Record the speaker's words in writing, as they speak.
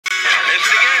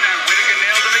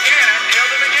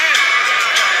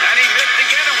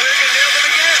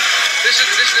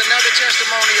is another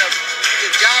testimony of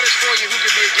if God is for you, who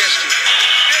can be against you?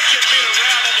 This could be the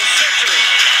round of the century.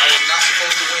 I was not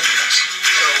supposed to win this.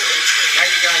 So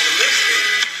now you guys are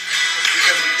listening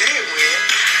because we did win,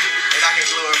 and I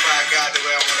can glorify God the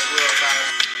way I want to glorify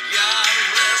Him. God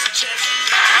bless Texas.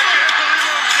 I can't believe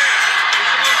what I'm seeing.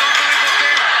 It's the most unbelievable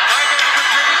thing I've ever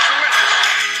been privileged to witness.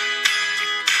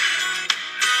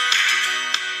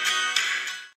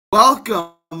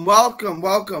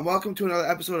 Welcome to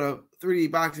another episode of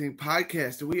 3D Boxing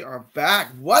Podcast. We are back.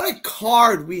 What a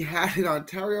card we had in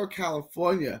Ontario,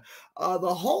 California.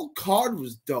 The whole card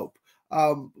was dope.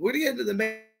 We're going to get into the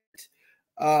main.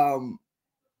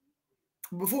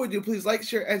 Before we do, please like,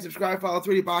 share, and subscribe. Follow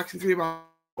 3D Boxing, 3D Boxing,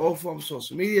 all forms of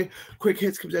social media. Quick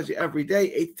hits comes at you every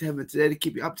day, 8 to 10 minutes a day to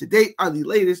keep you up to date on the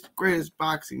latest, greatest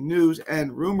boxing news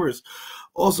and rumors.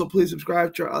 Also, please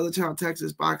subscribe to our other channel,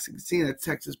 Texas Boxing Scene, at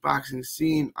Texas Boxing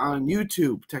Scene on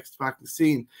YouTube, Texas Boxing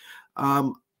Scene.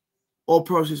 All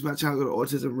proceeds from that channel go to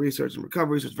autism research and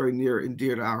recovery, so it's very near and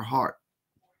dear to our heart.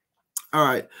 All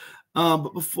right.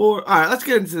 Let's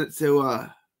get into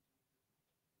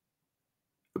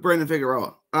Brandon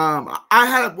Figueroa. I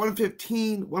had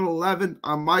 115, 111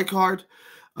 on my card.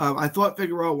 I thought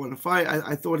Figueroa won the fight.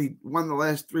 I thought he won the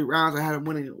last 3 rounds. I had him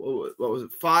winning, what was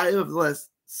it, 5 of the last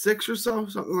 6 or so,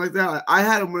 something like that. I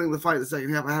had him winning the fight in the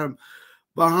second half. I had him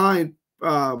behind.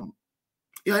 I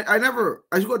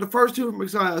scored the first 2 for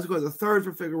Magsayo. I scored the third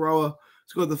for Figueroa.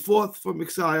 Scored the 4th for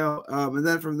Magsayo. And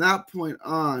then from that point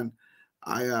on,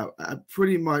 I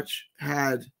pretty much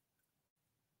had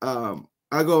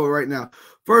I'll go right now.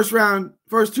 First 2 rounds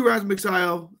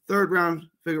Magsayo, 3rd round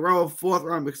Figueroa, 4th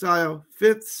round Magsayo,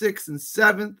 5th, 6th, and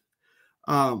 7th.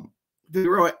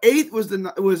 Figueroa 8th was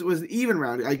an even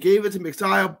round. I gave it to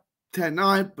Magsayo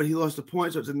 10-9, but he lost a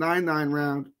point, so it's a 9-9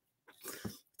 round.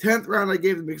 10th round I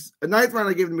gave the 9th round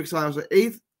I gave the Magsayo, so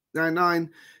 8th 9-9,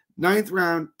 9th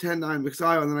round 10-9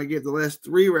 Magsayo, and then I gave the last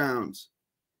 3 rounds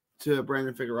to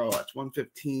Brandon Figueroa. It's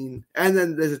 115, and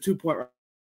then there's a 2-point round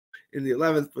in the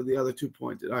 11th for the other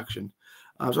 2-point deduction.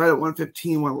 So I had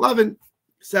 115, 111,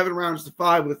 7 rounds to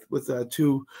 5 with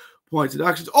 2-point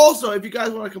deductions. Also, if you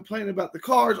guys want to complain about the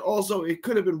cards, also it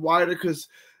could have been wider because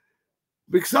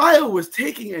Magsayo was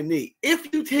taking a knee.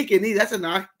 If you take a knee, that's a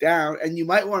knockdown, and you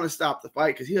might want to stop the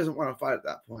fight because he doesn't want to fight at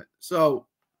that point. So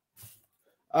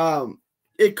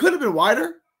it could have been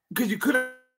wider because you could have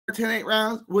 10-8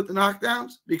 rounds with the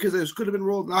knockdowns because those could have been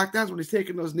ruled knockdowns when he's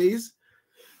taking those knees.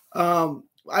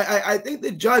 I think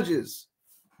the judges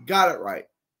got it right.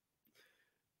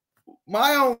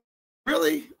 My own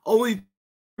only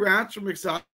rounds from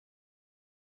Magsayo.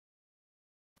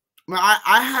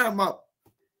 I had him up.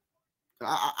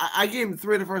 I gave him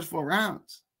 3 of the first 4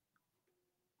 rounds.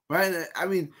 Right? I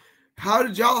mean, how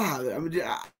did y'all have it? I mean,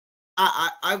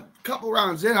 I a couple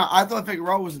rounds in, I thought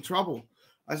Figueroa was in trouble.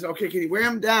 I said, okay, can he wear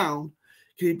him down?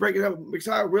 Can he break it up?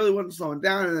 Magsayo really wasn't slowing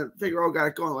down, and then Figueroa got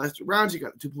it going the last 2 rounds. He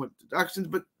got the 2-point deductions,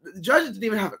 but the judges didn't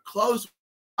even have it close,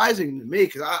 surprising to me,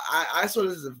 because I saw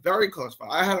this as a very close fight.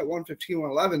 I had it 115,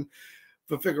 111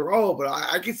 for Figueroa, but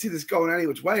I could see this going any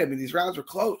which way. I mean, these rounds were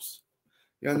close.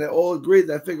 And they all agreed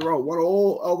that Figueroa won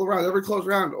all the rounds. Every close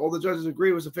round, all the judges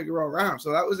agreed was a Figueroa round.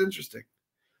 So that was interesting.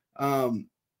 I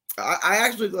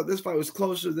actually thought this fight was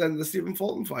closer than the Stephen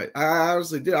Fulton fight. I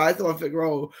honestly did. I thought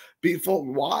Figueroa beat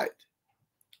Fulton wide.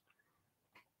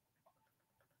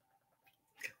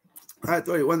 I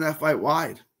thought he won that fight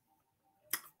wide.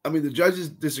 I mean, the judges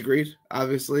disagreed,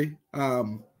 obviously.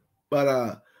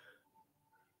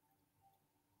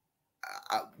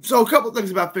 So a couple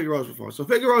things about Figueroa's performance. So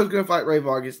Figueroa is going to fight Reyt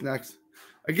Vargas next.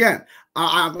 Again,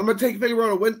 I'm going to take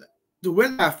Figueroa to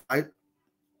win that fight.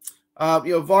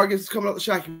 Vargas is coming up the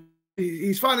shot.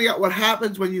 He's finding out what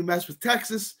happens when you mess with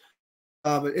Texas.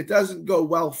 It doesn't go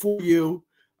well for you,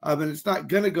 and it's not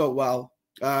going to go well.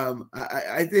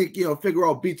 I think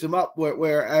Figueroa beats him up,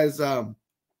 whereas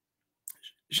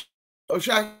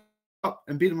Shaq up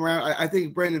and beat him around. I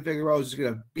think Brandon Figueroa is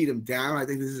going to beat him down. I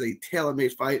think this is a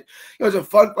tailor-made fight. It was a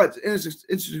fun fight,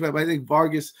 interesting fight, but I think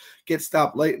Vargas gets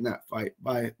stopped late in that fight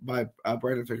by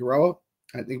Brandon Figueroa.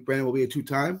 I think Brandon will be a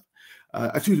 2-time,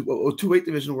 two-weight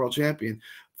division world champion.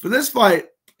 For this fight,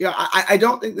 I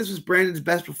don't think this was Brandon's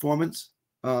best performance.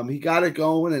 He got it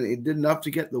going and he did enough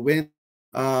to get the win.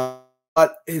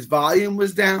 But his volume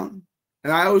was down.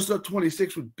 And I always thought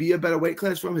 26 would be a better weight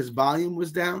class for him. His volume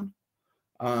was down.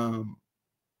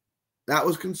 That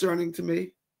was concerning to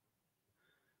me.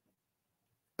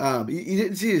 You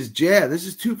didn't see his jab. This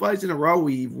is 2 fights in a row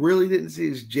where he really didn't see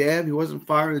his jab. He wasn't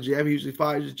firing the jab. He usually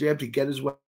fires his jab to get his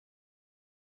way.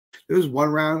 there was one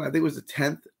round, I think it was the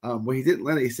 10th, where he didn't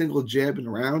land a single jab in the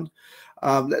round.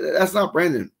 That's not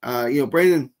Brandon.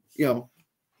 Brandon,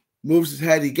 moves his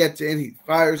head, he gets in, he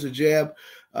fires a jab,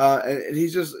 and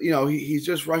he's just, he's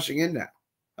just rushing in now.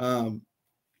 And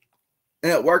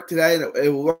it worked today, and it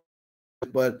will work,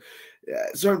 but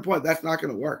at a certain point, that's not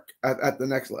going to work at the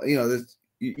next level.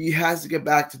 He has to get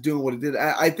back to doing what he did.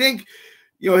 I think,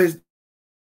 his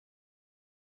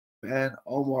and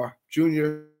Omar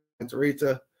Jr. and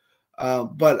Reyt,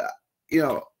 but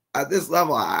at this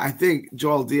level, I think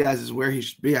Joel Diaz is where he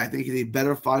should be. I think he's a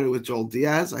better fighter with Joel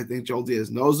Diaz. I think Joel Diaz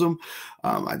knows him.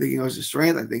 I think he knows his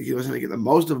strength. I think he was going to get the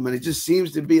most of him, and he just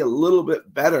seems to be a little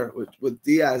bit better with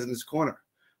Diaz in his corner.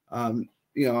 I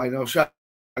know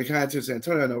I kind of to San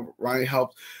Antonio. I know Ronnie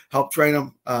helped train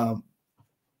him.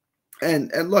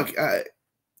 And look,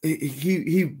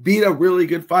 he beat a really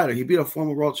good fighter. He beat a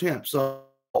former world champ. So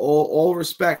all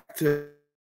respect to.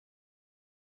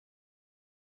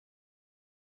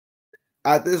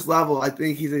 At this level, I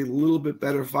think he's a little bit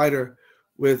better fighter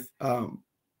with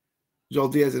Joel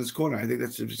Diaz in his corner. I think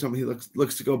that's something he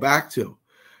looks to go back to.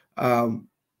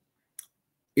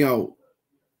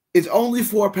 It's only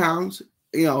 4 pounds.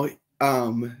 He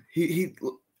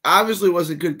obviously was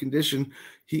in good condition.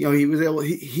 He was able.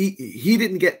 He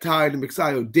didn't get tired, and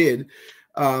Magsayo did.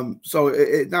 So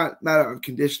it not on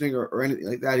conditioning or anything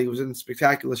like that. He was in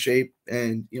spectacular shape,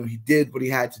 and he did what he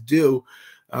had to do.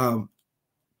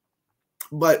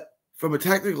 But from a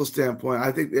technical standpoint,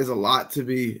 I think there's a lot to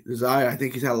be desired. I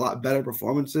think he's had a lot better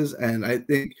performances, and I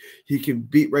think he can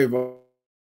beat Reyt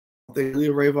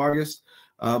Vargas.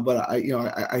 But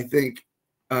I think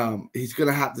he's going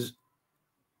to have to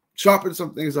sharpen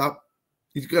some things up.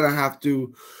 He's going to have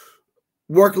to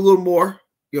work a little more.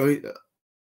 He's going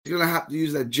to have to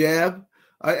use that jab.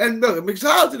 And look,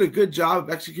 Magsayo did a good job of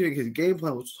executing his game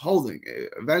plan, which was holding.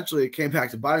 Eventually, it came back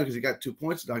to bite him because he got 2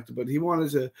 points deducted, but he wanted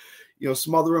to,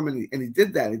 smother him, and he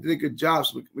did that. He did a good job.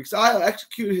 So Magsayo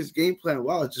executed his game plan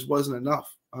well. It just wasn't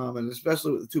enough, and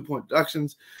especially with the 2-point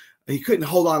deductions, he couldn't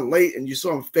hold on late, and you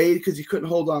saw him fade because he couldn't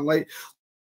hold on late.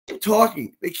 They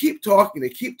keep talking.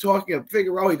 Of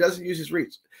Figueroa, he doesn't use his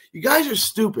reach. You guys are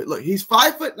stupid. Look, he's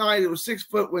 5'9", with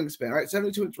 6-foot wingspan, right?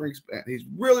 72-inch wingspan. He's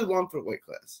really long for the weight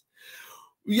class.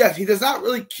 Yes, he does not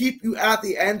really keep you at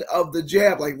the end of the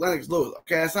jab like Lennox Lewis.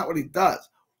 Okay, that's not what he does.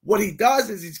 What he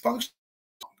does is he's functioning,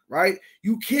 right?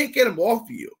 You can't get him off of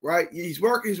you, right? He's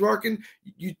working.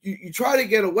 You try to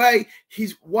get away.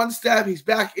 He's one step. He's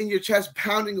back in your chest,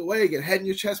 pounding away again. Head in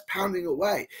your chest, pounding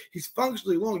away. He's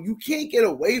functionally long. You can't get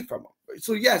away from him. Right?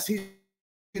 So yes, he's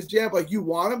his jab like you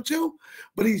want him to,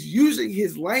 but he's using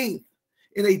his length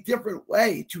in a different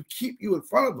way to keep you in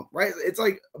front of him, right? It's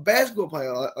like a basketball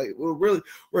player, like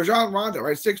Rajon Rondo,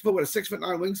 right? 6 foot with a 6'9"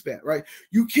 wingspan, right?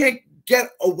 You can't get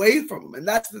away from him, and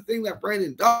that's the thing that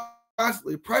Brandon does,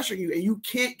 constantly pressuring you, and you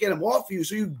can't get him off you,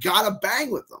 so you gotta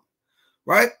bang with them,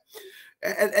 right?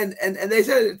 And they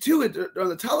said it too on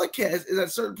the telecast. Is at a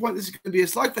certain point this is going to be a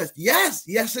slugfest. Yes,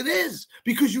 it is,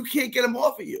 because you can't get him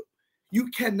off of you. You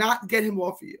cannot get him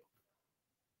off of you.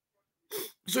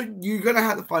 So you're going to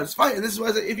have to fight this fight. And this is why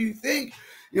I say, if you think,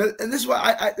 and this is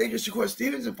why I think the Shakur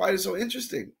Stevenson fight is so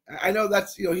interesting. I know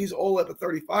that's, he's all up at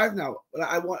 35 now, but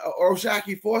I want, or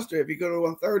Shaki Foster if you go to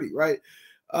 130, right?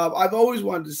 I've always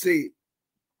wanted to see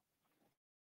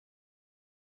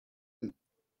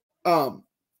Shakur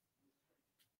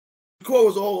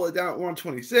was all the way down at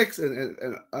 126 and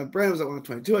Brandon was at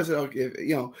 122. I said, okay,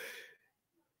 and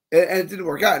it didn't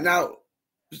work out. Now,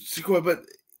 Shakur, but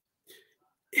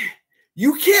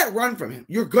you can't run from him.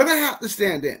 You're gonna have to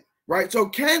stand in, right? So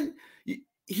can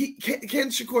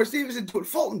Shakur Stevenson do what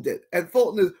Fulton did? And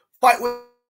Fulton is fight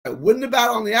with, win the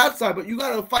battle on the outside, but you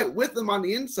got to fight with him on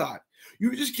the inside.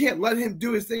 You just can't let him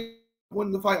do his thing,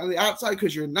 win the fight on the outside,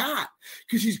 because you're not.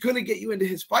 Because he's gonna get you into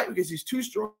his fight because he's too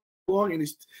strong and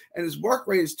his work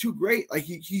rate is too great. Like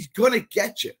he's gonna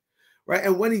get you, right?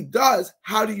 And when he does,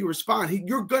 how do you respond?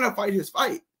 You're gonna fight his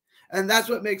fight, and that's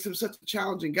what makes him such a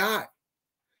challenging guy.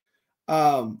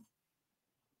 But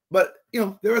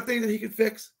there are things that he can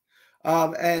fix.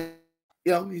 And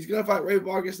he's gonna fight Reyt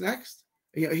Vargas next.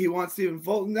 He wants Stephen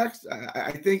Fulton next.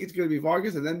 I think it's gonna be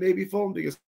Vargas and then maybe Fulton,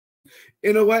 because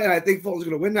in a way, and I think Fulton's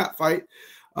gonna win that fight.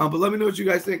 But let me know what you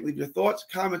guys think. Leave your thoughts,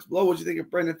 comments below. What you think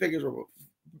of Brandon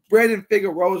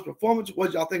Figueroa's performance?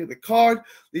 What y'all think of the card?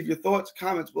 Leave your thoughts,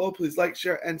 comments below. Please like,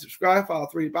 share, and subscribe. Follow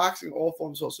 3D Boxing, all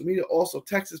forms of social media. Also,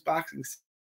 Texas Boxing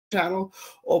channel.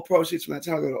 All proceeds from that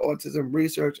channel go to autism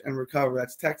research and recovery.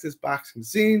 That's Texas Boxing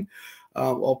Scene.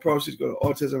 All proceeds go to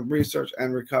autism research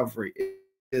and recovery. It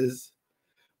is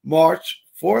March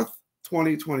 4th,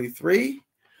 2023.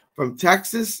 From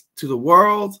Texas to the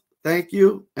world, Thank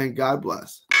you, and God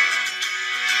bless.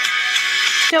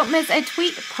 Don't miss a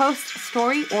tweet, post,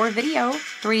 story, or video.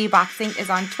 3D Boxing is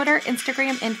on Twitter,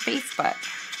 Instagram, and Facebook.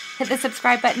 Hit the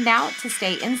subscribe button now to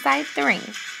stay inside the ring.